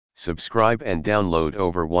Subscribe and download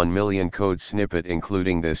over 1 million code snippet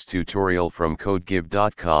including this tutorial from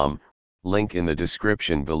codegive.com, link in the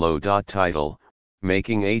description below. Title: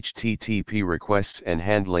 Making HTTP requests and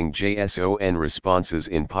handling JSON responses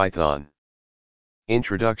in Python.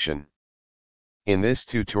 Introduction. In this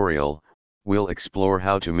tutorial, we'll explore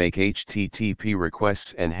how to make HTTP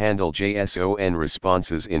requests and handle JSON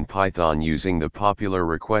responses in Python using the popular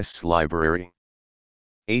requests library.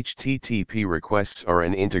 HTTP requests are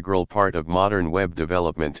an integral part of modern web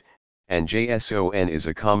development, and JSON is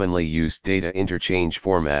a commonly used data interchange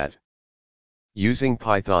format. Using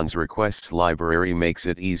Python's requests library makes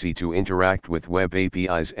it easy to interact with web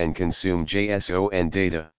APIs and consume JSON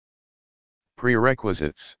data.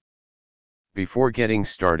 Prerequisites. Before getting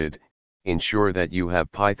started, ensure that you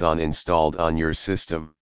have Python installed on your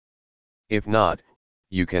system. If not,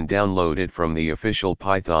 you can download it from the official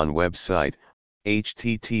Python website,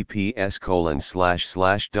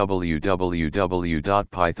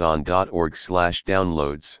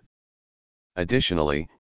 https://www.python.org/downloads. Additionally,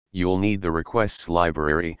 you'll need the requests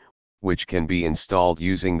library, which can be installed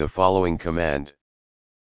using the following command.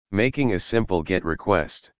 Making a simple GET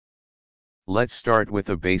request. Let's start with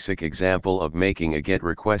a basic example of making a GET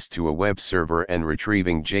request to a web server and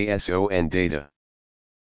retrieving JSON data.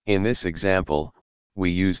 In this example, we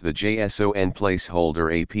use the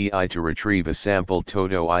jsonplaceholder API to retrieve a sample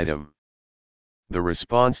todo item. The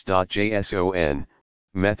response.json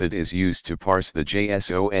method is used to parse the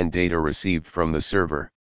JSON data received from the server.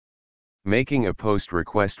 Making a post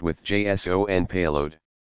request with JSON payload.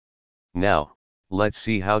 Now, let's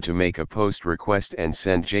see how to make a post request and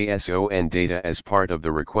send JSON data as part of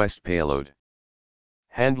the request payload.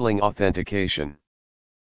 Handling authentication.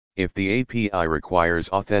 If the API requires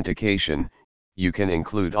authentication, you can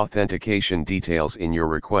include authentication details in your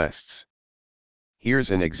requests. Here's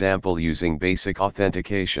an example using basic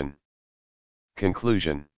authentication.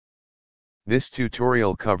 Conclusion. This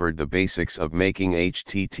tutorial covered the basics of making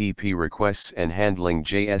HTTP requests and handling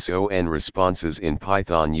JSON responses in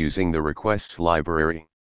Python using the requests library.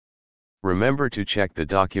 Remember to check the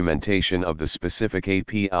documentation of the specific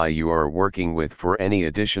API you are working with for any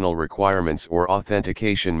additional requirements or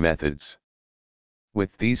authentication methods.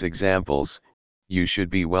 With these examples, you should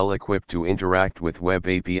be well equipped to interact with web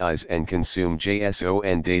APIs and consume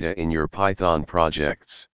JSON data in your Python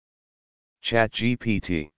projects.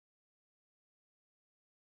 ChatGPT.